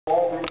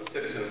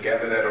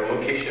gathered at a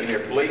location near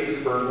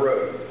Bladensburg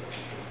Road.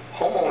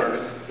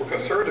 Homeowners were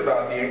concerned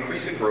about the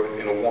increasing growth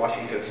in the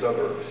Washington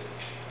suburbs.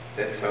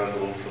 That sounds a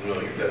little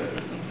familiar, doesn't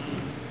it?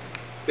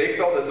 They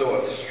felt as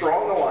though through a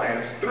strong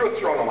alliance,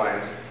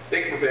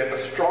 they could prevent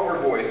a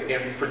stronger voice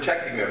in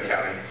protecting their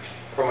county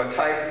from a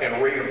type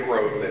and rate of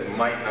growth that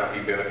might not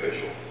be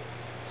beneficial.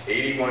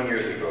 81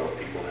 years ago,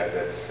 people had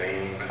that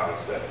same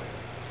concept.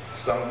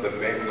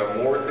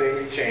 The more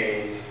things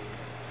change,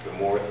 the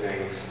more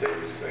things stay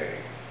the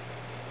same.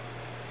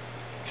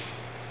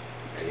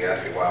 And you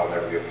ask me why I'll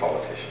never be a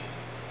politician.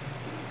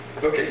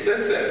 Okay,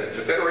 since then,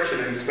 the Federation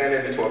has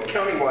expanded into a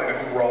county-wide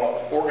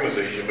umbrella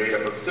organization made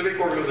up of civic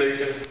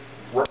organizations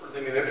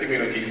representing their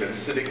communities and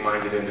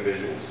civic-minded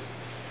individuals.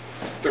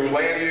 Through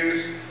land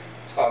use,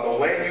 though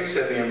land use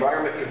and the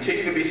environment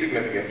continue to be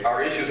significant,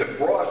 our issues have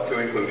broadened to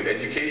include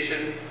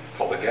education,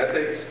 public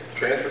ethics,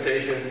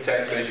 transportation,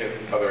 taxation,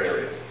 and other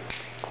areas.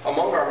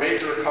 Among our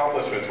major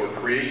accomplishments were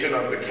creation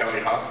of the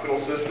county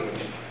hospital system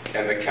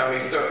and the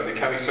county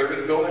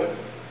service building,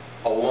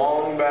 a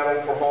long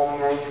battle for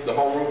the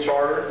home rule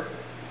charter,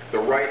 the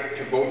right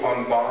to vote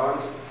on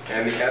bonds,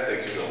 and the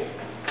ethics bill.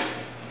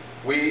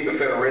 We, the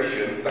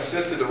Federation,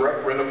 assisted the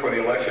referendum for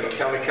the election of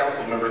county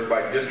council members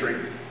by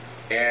district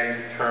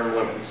and term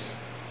limits.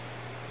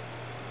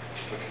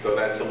 So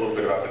that's a little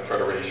bit about the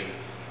Federation.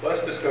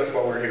 Let's discuss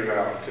why we're here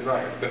now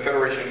tonight, the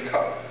Federation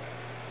Cup.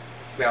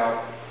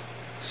 Now,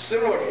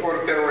 similar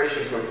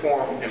federations were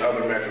formed in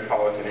other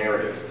metropolitan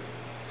areas.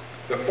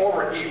 The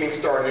former Evening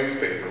Star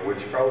newspaper,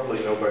 which probably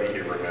nobody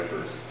here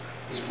remembers,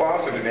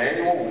 sponsored an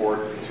annual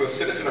award to a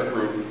citizen or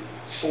group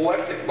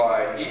selected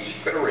by each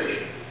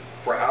federation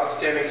for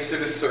outstanding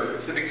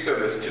civic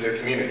service to their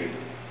community.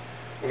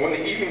 And when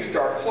the Evening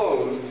Star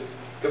closed,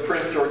 the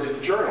Prince George's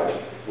Journal,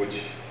 which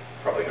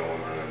probably no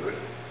one remembers,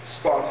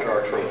 sponsored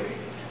our trophy.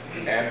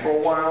 And for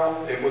a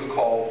while, it was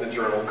called the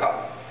Journal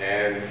Cup.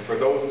 And for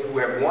those who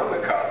have won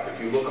the cup,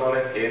 if you look on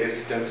it, it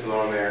is stenciled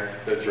on there,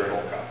 the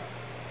Journal Cup.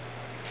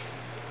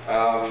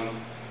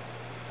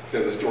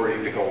 There's a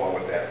story to go along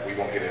with that. We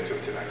won't get into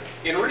it tonight.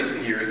 In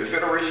recent years, the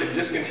Federation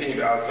discontinued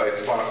outside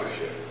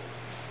sponsorship.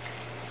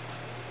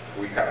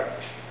 We kind of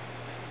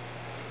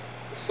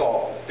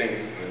saw things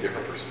in a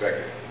different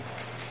perspective.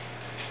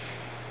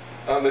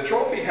 The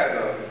trophy has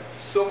a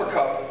silver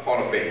cup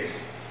on a base.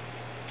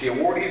 The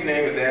awardee's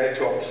name is added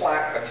to a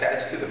plaque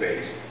attached to the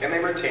base, and they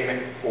retain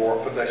it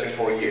for possession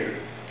for a year.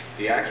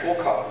 The actual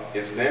cup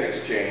is then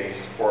exchanged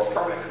for a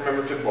permanent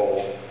commemorative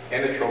bowl,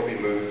 and the trophy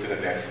moves to the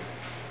next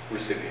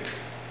recipient.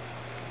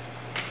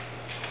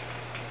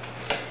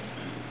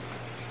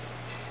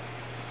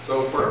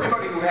 So for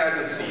everybody who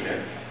hasn't seen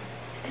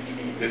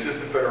it, this is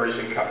the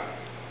Federation Cup.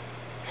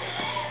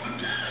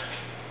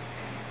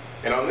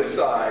 And on this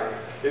side,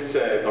 it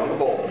says on the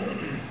bowl,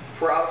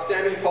 for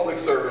outstanding public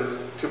service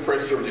to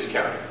Prince George's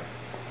County.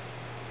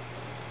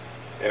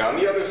 And on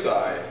the other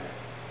side,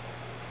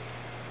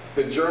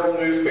 the Journal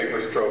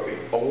newspaper's trophy,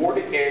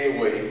 awarded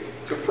annually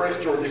to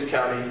Prince George's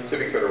County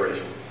Civic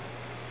Federation.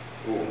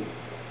 Ooh.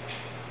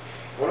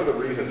 One of the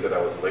reasons that I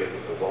was late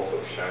was I was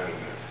also shining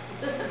this.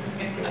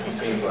 It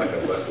seems like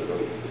I left a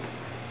little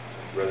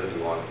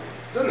residue on it.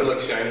 Doesn't it look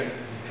shiny?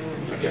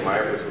 Okay, my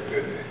efforts were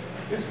good.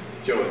 It's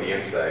showing the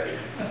inside.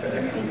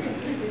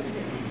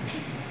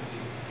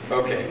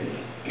 Okay,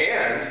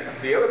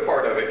 and the other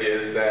part of it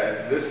is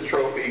that this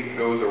trophy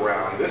goes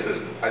around. This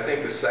is, I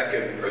think, the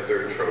second or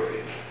third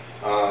trophy.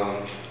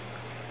 I'm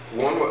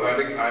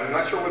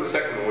not sure what the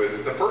second one was,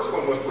 but the first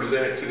one was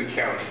presented to the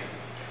county.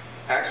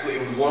 Actually,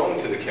 it was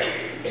loaned to the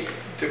county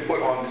to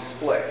put on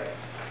display.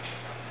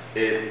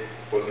 It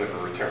was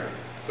never returned.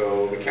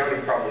 So the county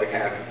probably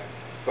has it.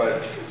 But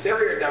this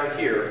area down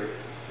here,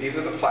 these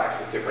are the plaques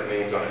with different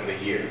names on it and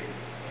the year.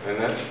 And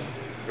that's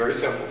very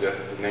simple, just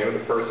the name of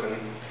the person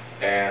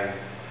and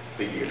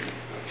the year.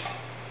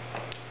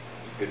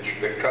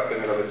 The cup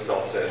in and of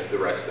itself says the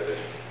rest of it.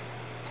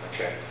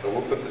 Okay, so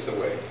we'll put this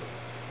away.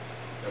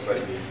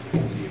 Nobody needs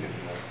to see it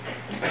anymore.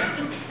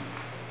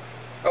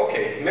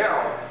 Okay,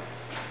 now,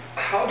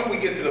 how do we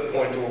get to the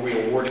point where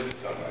we award it to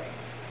somebody?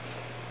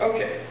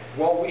 Okay,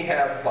 well, we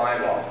have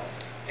bylaws,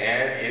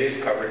 and it is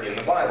covered in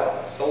the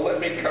bylaws. So let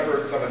me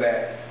cover some of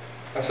that,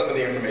 some of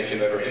the information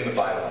that are in the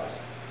bylaws.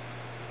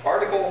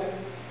 Article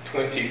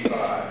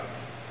 25,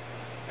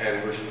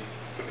 and we're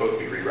supposed to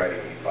be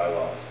rewriting these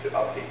bylaws to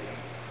update them.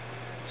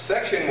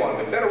 Section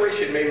 1, the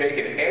Federation may make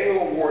an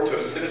annual award to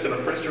a citizen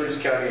of Prince George's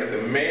County at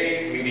the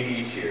May meeting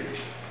each year.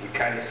 We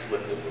kind of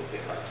slipped a little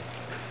bit, huh?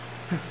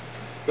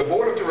 The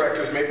Board of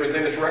Directors may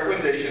present its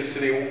recommendations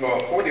for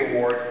the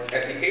award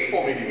at the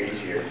April meeting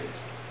each year.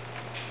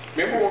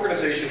 Member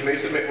organizations may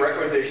submit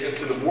recommendations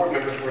to the board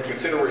members for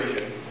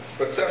consideration,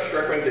 but such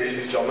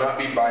recommendations shall not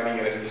be binding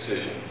in its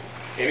decision.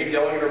 Any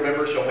delegate or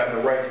member shall have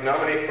the right to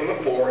nominate from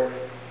the floor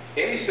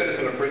any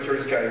citizen of Prince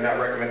George's County not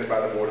recommended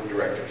by the Board of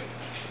Directors.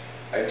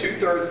 A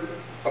 2/3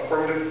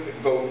 affirmative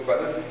vote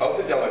of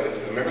the delegates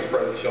and the members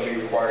present shall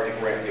be required to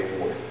grant the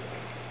award.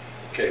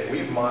 Okay,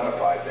 we've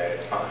modified that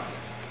at times.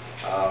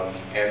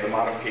 And the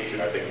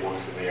modification, I think,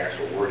 works in the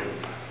actual wording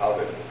of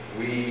it.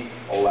 We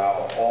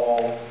allow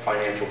all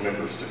financial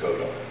members to vote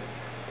on it.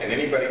 And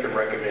anybody can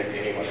recommend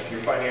anyone. If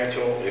you're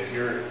financial, if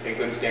you're in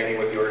good standing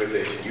with the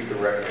organization, you can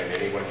recommend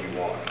anyone you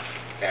want.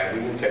 And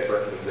we will take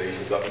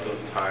recommendations up until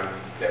the time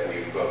that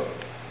we vote.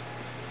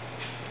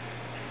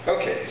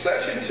 Okay,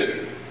 Section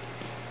 2.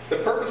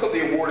 The purpose of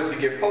the award is to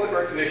give public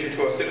recognition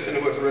to a citizen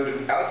who has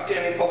rendered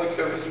outstanding public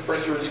service to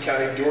Prince George's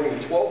County during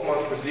the 12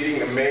 months preceding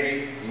the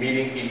May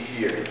meeting each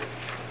year.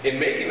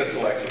 In making the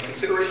selection,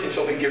 consideration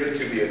shall be given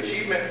to the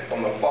achievement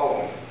on the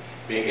following: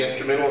 being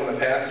instrumental in the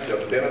passage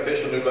of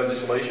beneficial new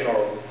legislation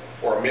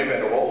or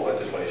amendment of old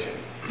legislation,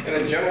 and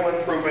a general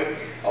improvement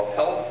of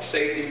health,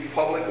 safety,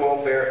 public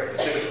welfare of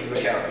the citizens of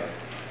the county.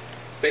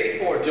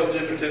 Faithful or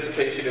diligent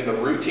participation in the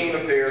routine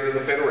affairs of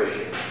the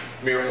Federation,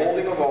 mere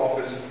holding of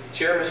office,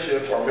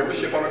 chairmanship, or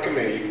membership on a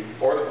committee,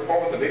 or the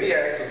performance of any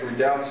acts which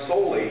redound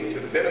solely to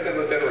the benefit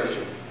of the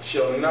Federation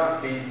shall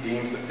not be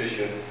deemed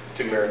sufficient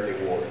to merit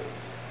the award.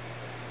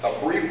 A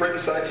brief written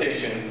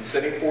citation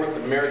setting forth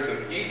the merits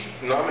of each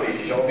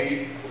nominee shall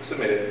be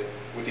submitted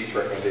with each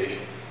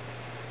recommendation.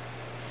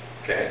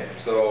 Okay,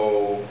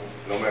 so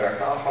no matter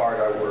how hard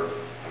I work,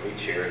 how many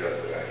chairs I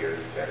put out here,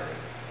 etc.,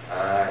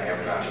 I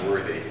am not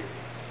worthy.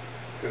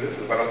 Because this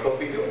is what I'm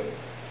supposed to be doing.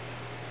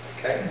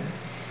 Okay?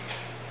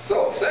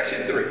 So,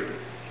 Section 3.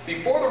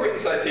 Before the written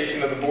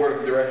citation of the Board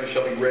of Directors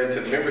shall be read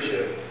to the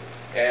membership,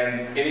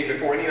 and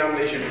before any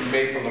nomination is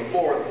made from the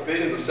floor, the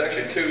provisions of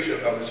Section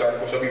 2 of this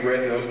article shall be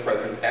read to those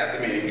present at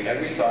the meeting, and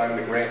we sign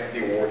the grant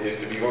the award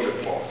is to be voted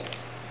upon.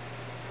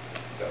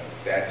 So,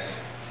 that's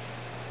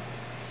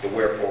the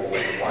wherefore,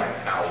 when, why, and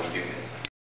how we do that.